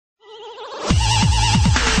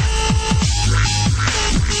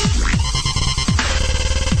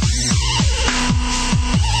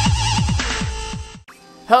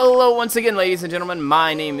Hello once again, ladies and gentlemen,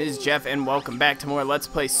 my name is Jeff and welcome back to more Let's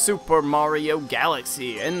Play Super Mario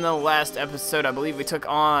Galaxy. In the last episode, I believe we took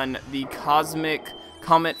on the Cosmic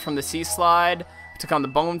Comet from the Sea Slide, we took on the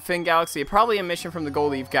Bonefin Galaxy, probably a mission from the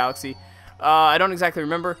Gold Leaf Galaxy. I don't exactly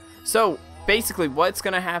remember. So, basically what's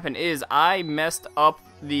going to happen is I messed up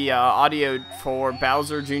the audio for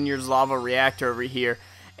Bowser Jr.'s Lava Reactor over here.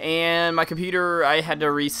 And my computer, I had to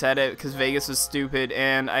reset it because Vegas was stupid,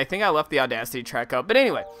 and I think I left the Audacity track up. But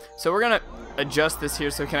anyway, so we're going to adjust this here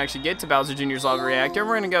so we can actually get to Bowser Jr.'s Lava Reactor, and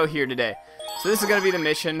we're going to go here today. So this is going to be the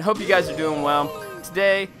mission. Hope you guys are doing well.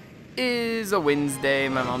 Today is a Wednesday,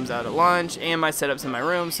 my mom's out at lunch, and my setup's in my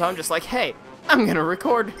room, so I'm just like, hey, I'm going to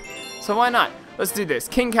record. So why not? Let's do this.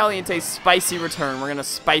 King Caliente's spicy return. We're going to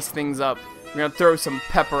spice things up. We're going to throw some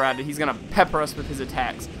pepper at it. He's going to pepper us with his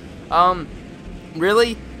attacks.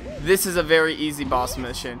 Really? This is a very easy boss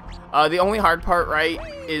mission. The only hard part, right,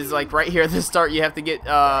 is like right here at the start. You have to get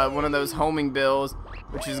one of those homing bills,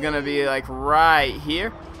 which is gonna be like right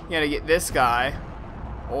here. You gotta get this guy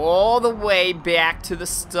all the way back to the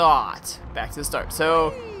start.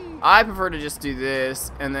 So I prefer to just do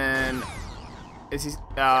this, and then is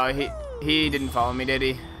he didn't follow me, did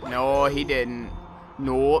he? No, he didn't.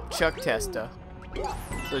 Nope, Chuck Testa.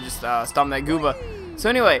 So just stomp that gooba.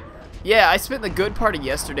 So anyway. Yeah, I spent the good part of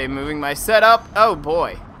yesterday moving my setup. Oh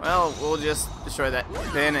boy. Well, we'll just destroy that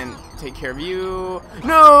then and take care of you.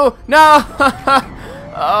 No! No!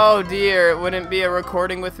 Oh dear, it wouldn't be a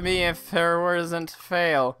recording with me if there wasn't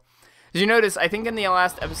fail. Did you notice, I think in the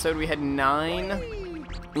last episode we had 9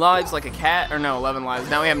 lives like a cat, or no, 11 lives.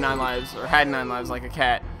 Now we have 9 lives, or had 9 lives like a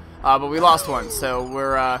cat. But we lost one, so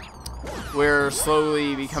we're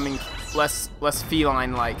slowly becoming less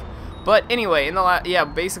feline-like. But anyway, in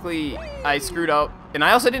the basically I screwed up, and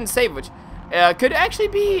I also didn't save, which could actually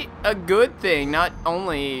be a good thing, not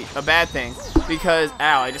only a bad thing, because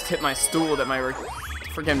ow, I just hit my stool that my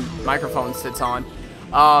freaking microphone sits on.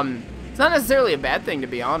 It's not necessarily a bad thing, to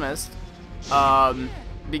be honest,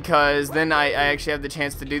 because then I actually have the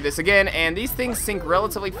chance to do this again, and these things sink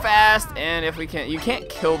relatively fast, and if you can't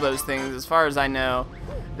kill those things, as far as I know.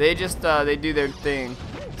 They just they do their thing.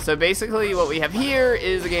 So basically what we have here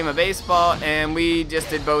is a game of baseball, and we just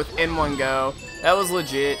did both in one go. That was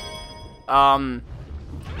legit.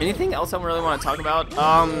 Anything else I really want to talk about?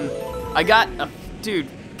 I got dude,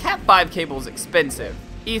 Cat 5 cable is expensive.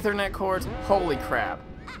 Ethernet cords, holy crap.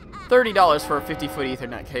 $30 for a 50-foot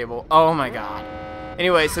Ethernet cable. Oh my god.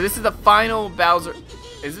 Anyway, so this is the final Bowser.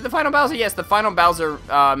 Is it the final Bowser? Yes, the final Bowser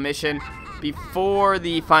mission before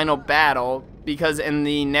the final battle. Because in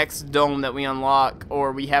the next dome that we unlock,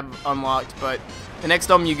 or we have unlocked, but the next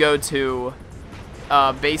dome you go to,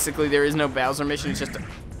 basically there is no Bowser mission, it's just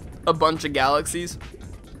a bunch of galaxies.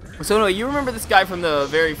 So anyway, you remember this guy from the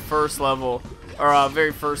very first level, or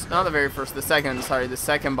the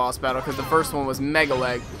second boss battle, because the first one was Mega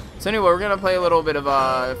Leg. So anyway, we're going to play a little bit of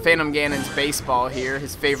Phantom Ganon's baseball here,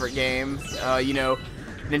 his favorite game, you know,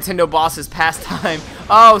 Nintendo boss's pastime.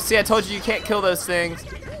 Oh, see, I told you can't kill those things.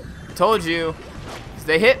 Told you, 'cause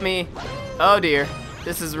they hit me. Oh dear,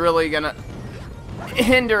 this is really gonna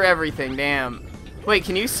hinder everything. Damn. Wait,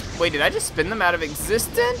 did I just spin them out of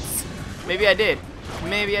existence? Maybe I did.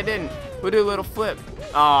 Maybe I didn't. We'll do a little flip.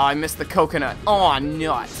 Oh, I missed the coconut. Oh,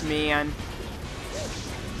 nuts, man.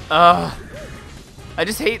 I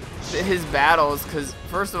just hate his battles because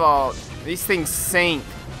first of all, these things sink.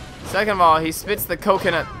 Second of all, he spits the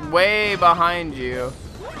coconut way behind you,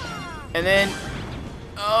 and then.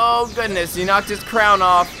 Oh goodness, you knocked his crown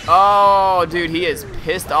off. Oh dude, he is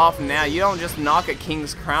pissed off now. You don't just knock a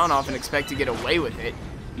king's crown off and expect to get away with it.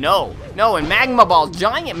 No, and magma balls,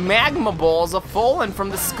 giant magma balls are falling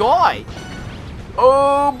from the sky.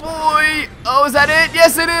 Oh boy, oh is that it?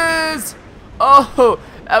 Yes it is. Oh,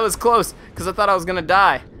 that was close, because I thought I was gonna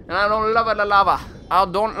die. And I don't love the lava. I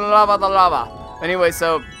don't love the lava. Anyway,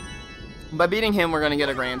 so by beating him, we're gonna get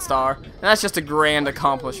a grand star. And that's just a grand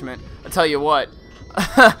accomplishment. I'll tell you what.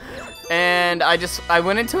 And I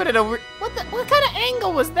went into it at a what kind of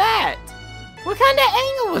angle was that? What kind of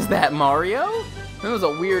angle was that, Mario? It was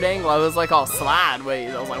a weird angle. I was like all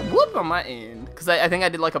sideways. I was like whoop on my end, because I think I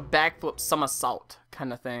did like a backflip somersault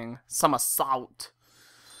kind of thing. Somersault.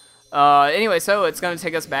 Anyway, so it's gonna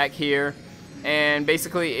take us back here, and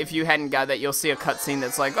basically if you hadn't got that, you'll see a cutscene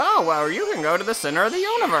that's like, oh well, you can go to the center of the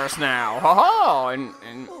universe now. Ha ha.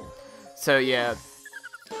 And so yeah.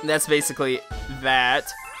 That's basically that.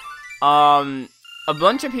 A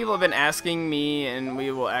bunch of people have been asking me, and we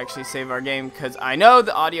will actually save our game, because I know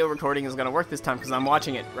the audio recording is going to work this time, because I'm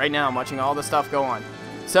watching it right now. I'm watching all the stuff go on.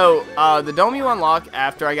 So, the dome you unlock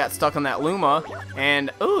after I got stuck on that Luma,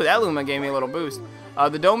 and, ooh, that Luma gave me a little boost.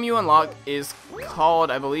 The dome you unlock is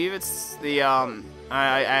called, I believe it's the,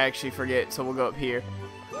 I actually forget, so we'll go up here.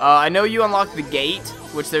 I know you unlock the gate,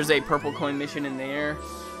 which there's a purple coin mission in there,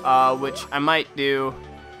 which I might do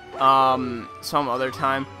some other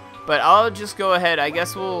time. But I'll just go ahead. I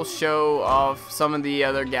guess we'll show off some of the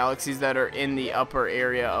other galaxies that are in the upper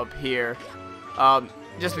area up here.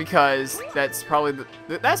 Just because that's probably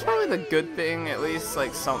the good thing, at least.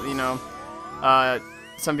 Like some, you know,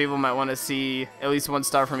 some people might want to see at least 1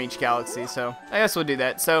 star from each galaxy. So I guess we'll do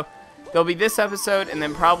that. So there'll be this episode and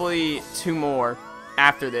then probably 2 more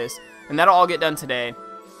after this, and that'll all get done today.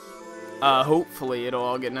 Hopefully it'll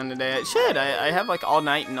all get done today. It should. I have like all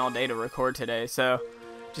night and all day to record today, so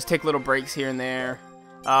just take little breaks here and there.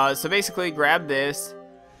 So basically grab this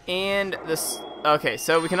and this. Okay,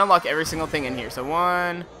 so we can unlock every single thing in here. So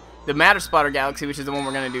the Matter Splatter Galaxy, which is the one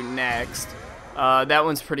we're gonna do next. That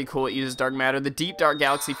one's pretty cool. It uses dark matter. The Deep Dark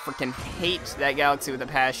Galaxy, freaking hate that galaxy with a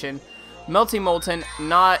passion. Melty Molten,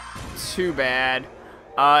 not too bad.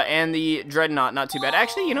 And the Dreadnought, not too bad.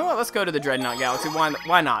 Actually, you know what? Let's go to the Dreadnought Galaxy.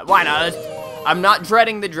 Why not? Why not? I'm not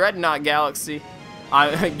dreading the Dreadnought Galaxy.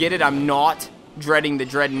 I get it. I'm not dreading the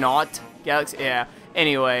Dreadnought Galaxy. Yeah.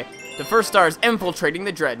 Anyway, the first star is infiltrating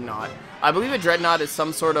the Dreadnought. I believe a Dreadnought is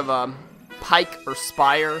some sort of pike or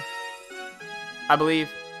spire. I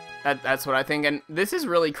believe. That's what I think. And this is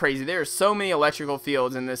really crazy. There are so many electrical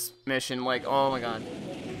fields in this mission. Like, oh my god.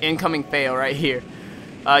 Incoming fail right here.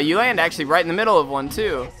 You land actually right in the middle of one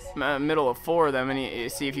too, middle of 4 of them, and you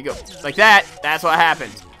see if you go like that, that's what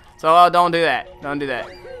happens. So don't do that. Don't do that.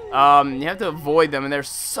 You have to avoid them, and there's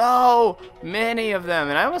so many of them.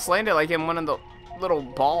 And I almost landed like in one of the little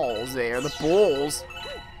balls there, the bulls.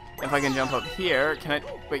 If I can jump up here, can I?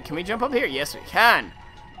 Wait, can we jump up here? Yes, we can.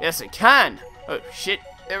 Yes, we can. Oh shit!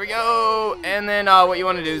 There we go. And then what you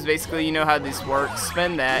want to do is basically, you know how this works.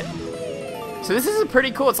 Spin that. So this is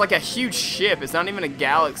pretty cool. It's like a huge ship. It's not even a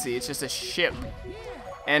galaxy. It's just a ship.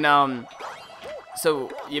 And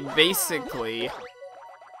so you basically.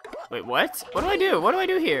 Wait, what? What do I do? What do I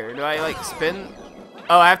do here? Do I like spin?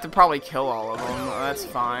 Oh, I have to probably kill all of them. Oh, that's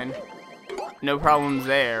fine. No problems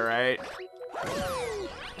there, right?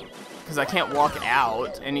 Because I can't walk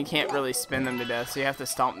out, and you can't really spin them to death, so you have to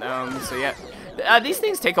stomp them. So yeah, these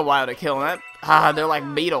things take a while to kill. And they're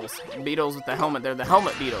like beetles. Beetles with the helmet. They're the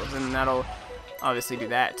helmet beetles, and that'll obviously do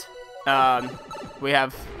that. We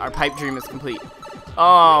have our pipe dream is complete.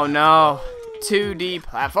 Oh no, 2D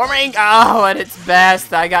platforming. Oh, at its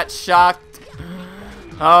best. I got shocked.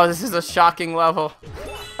 Oh, this is a shocking level.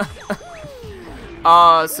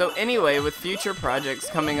 So anyway, with future projects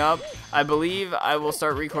coming up, I believe I will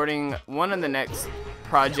start recording one of the next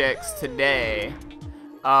projects today.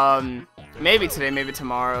 Maybe today, maybe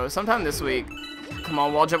tomorrow, sometime this week. Come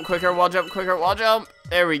on, wall jump quicker, wall jump quicker, wall jump.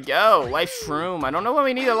 There we go. Life shroom. I don't know when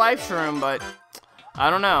we need a life shroom, but I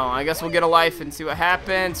don't know. I guess we'll get a life and see what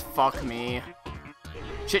happens. Fuck me.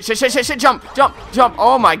 Shit, shit, shit, shit, shit. Jump, jump, jump.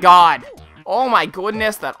 Oh my god. Oh my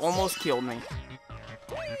goodness, that almost killed me.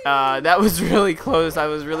 That was really close. I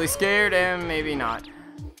was really scared, and maybe not.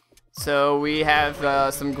 So we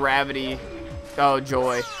have some gravity. Oh,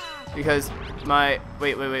 joy. Because my...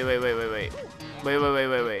 Wait.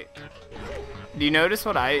 Do you notice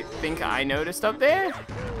what I think I noticed up there?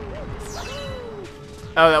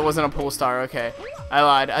 Oh, that wasn't a pool star. Okay. I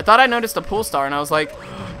lied. I thought I noticed a pool star, and I was like,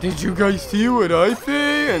 did you guys see what I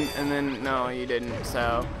see? And then, no, you didn't,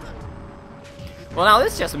 so... Well, now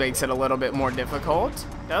this just makes it a little bit more difficult,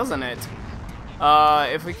 doesn't it?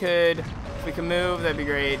 If we could move, that'd be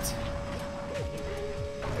great.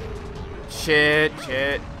 Shit.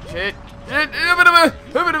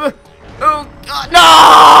 Oh, God.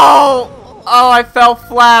 No! Oh, I fell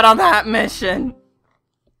flat on that mission.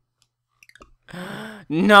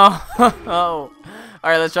 No. Oh.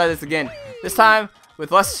 Alright, let's try this again. This time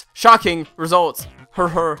with less shocking results.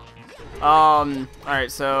 Alright,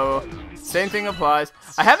 so same thing applies.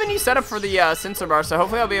 I have a new setup for the sensor bar, so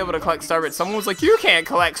hopefully I'll be able to collect star bits. Someone was like, you can't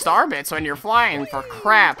collect star bits when you're flying for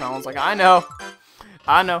crap. And I was like, I know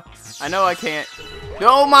I can't.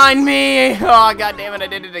 Don't mind me. Oh, god damn it, I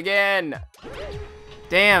did it again.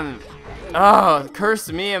 Damn. Oh, curse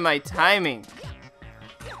me and my timing.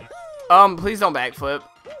 Please don't backflip.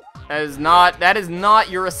 That is not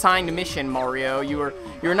your assigned mission, Mario.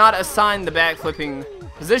 You're not assigned the backflipping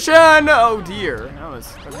position. Oh dear. I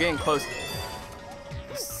was getting close.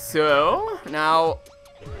 So, now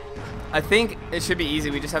I think it should be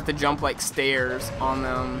easy. We just have to jump like stairs on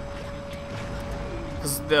them.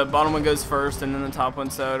 Because the bottom one goes first and then the top one,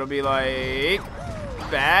 so it'll be like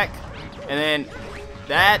back and then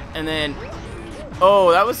that and then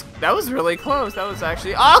oh, that was really close. That was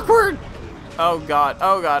actually awkward. Oh god,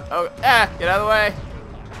 oh god, oh, get out of the way.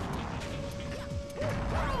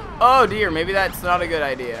 Oh dear, maybe that's not a good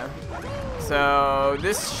idea. So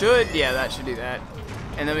this should, yeah, that should do that.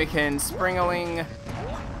 And then we can spring-a-ling.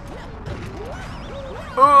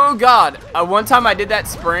 Oh god, one time I did that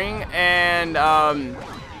spring and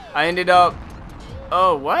I ended up,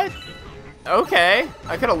 oh what? Okay,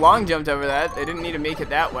 I could have long jumped over that. They didn't need to make it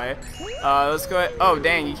that way. Let's go ahead. Oh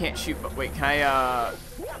dang, you can't shoot, but wait, can I,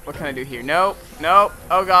 what can I do here? Nope, nope,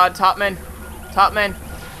 oh god, Topman, Topman,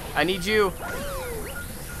 I need you.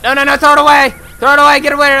 No, no, no, throw it away! Throw it away,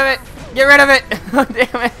 get rid of it! Get rid of it! Oh,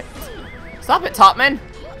 damn it. Stop it, Topman.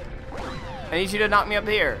 I need you to knock me up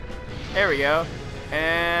here. There we go.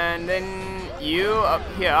 And then you up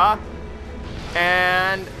here.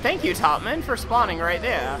 And thank you, Topman, for spawning right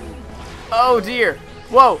there. Oh, dear.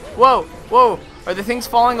 Whoa, whoa, whoa. Are the things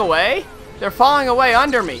falling away? They're falling away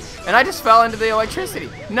under me. And I just fell into the electricity.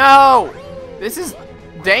 No! This is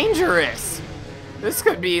dangerous. This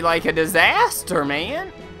could be like a disaster,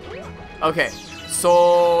 man. Okay,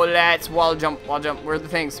 so let's wall jump, wall jump. Where are the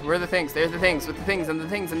things? Where are the things? There's the things with the things and the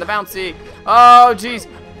things and the bouncy. Oh, jeez.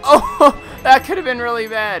 Oh, that could have been really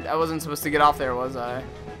bad. I wasn't supposed to get off there, was I?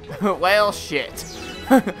 Well, shit.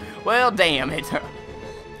 Well, damn it.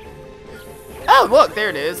 Oh, look, there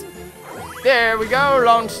it is. There we go,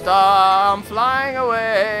 Lone Star. I'm flying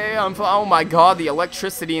away. Oh my god, the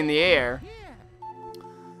electricity in the air.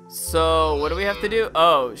 So, what do we have to do?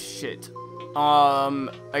 Oh, shit.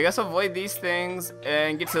 I guess avoid these things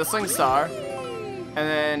and get to the Sling Star. And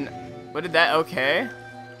then, what did that, okay.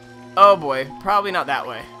 Oh boy, probably not that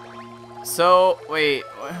way. So, wait,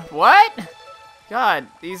 what? God,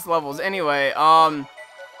 these levels. Anyway,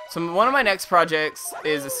 so one of my next projects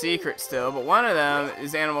is a secret still, but one of them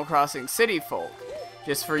is Animal Crossing City Folk.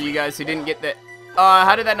 Just for you guys who didn't get that.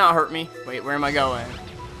 How did that not hurt me? Wait, where am I going?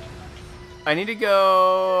 I need to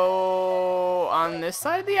go on this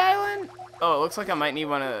side of the island? Oh, it looks like I might need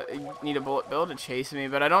a bullet bill to chase me,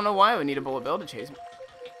 but I don't know why I would need a bullet bill to chase me.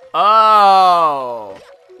 Oh.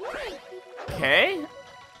 Okay.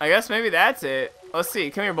 I guess maybe that's it. Let's see.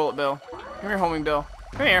 Come here, bullet bill. Come here, homing bill.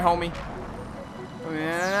 Come here, homie.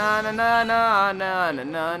 Na na na na na na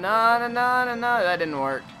na na na na na. That didn't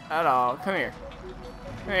work at all. Come here.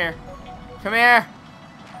 Come here. Come here.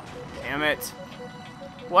 Damn it.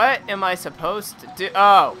 What am I supposed to do?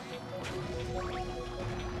 Oh.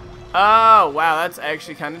 Oh, wow, that's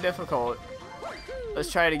actually kind of difficult. Let's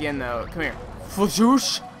try it again, though. Come here.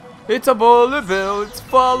 Fashoosh! It's a bullet bill. It's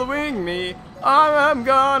following me. I'm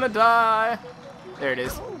gonna die. There it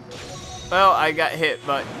is. Well, I got hit,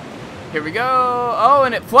 but here we go. Oh,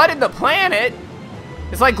 and it flooded the planet.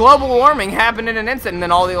 It's like global warming happened in an instant, and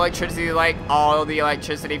then all the electricity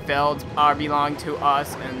fields belong to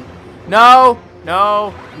us. And no,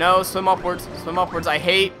 no, no, swim upwards, swim upwards. I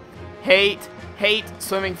hate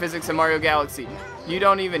swimming physics in Mario Galaxy. You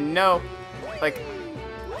don't even know, like,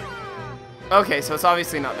 okay, so it's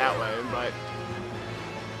obviously not that way, but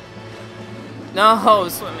no,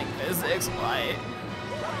 swimming physics, why?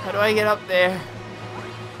 How do I get up there?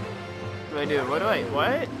 What do I do?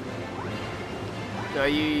 What? Do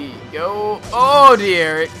I go? Oh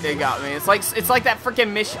dear, they got me. It's like that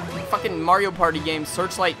freaking mission, fucking Mario Party game,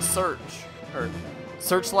 Searchlight Search, or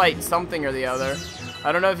Searchlight something or the other.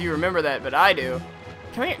 I don't know if you remember that, but I do.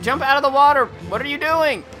 Come here, jump out of the water. What are you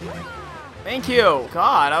doing? Thank you.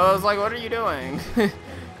 God, I was like, what are you doing?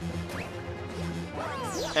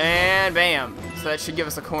 And bam. So that should give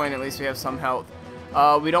us a coin. At least we have some health.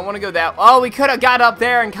 We don't want to go that. Oh, we could have got up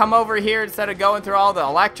there and come over here instead of going through all the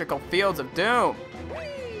electrical fields of doom.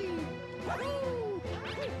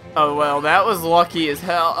 Oh, well, that was lucky as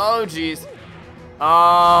hell. Oh, jeez.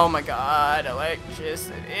 Oh, my God.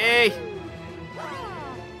 Electricity.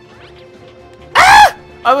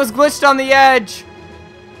 I was glitched on the edge,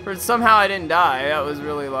 but somehow I didn't die. That was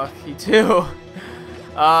really lucky too.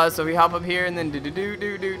 So we hop up here and then do do do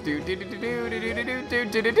do do do do do do do do do do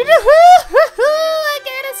do do do. I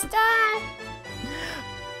get a star.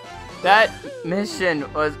 That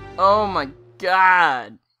mission was, oh my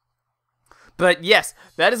god. But yes,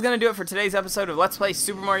 that is going to do it for today's episode of Let's Play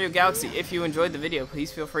Super Mario Galaxy. If you enjoyed the video,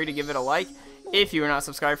 please feel free to give it a like. If you are not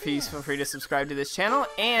subscribed, please feel free to subscribe to this channel.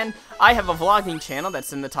 And I have a vlogging channel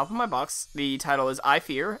that's in the top of my box. The title is I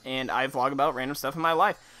Fear, and I vlog about random stuff in my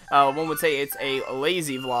life. One would say it's a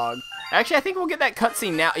lazy vlog. Actually, I think we'll get that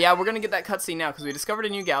cutscene now. Yeah, we're going to get that cutscene now because we discovered a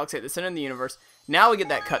new galaxy at the center of the universe. Now we get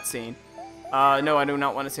that cutscene. No, I do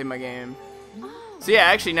not want to save my game. So yeah,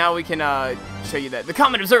 actually now we can show you that. The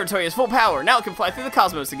Comet Observatory is full power. Now it can fly through the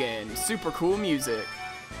cosmos again. Super cool music.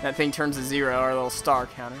 That thing turns to 0, our little star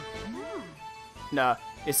counter. Nah,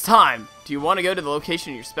 It's time. Do you want to go to the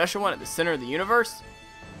location of your special one at the center of the universe?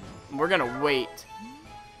 We're gonna wait.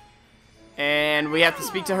 And we have to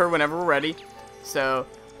speak to her whenever we're ready. So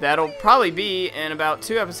that'll probably be in about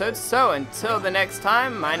 2 episodes. So until the next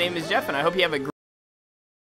time, my name is Jeff, and I hope you have a great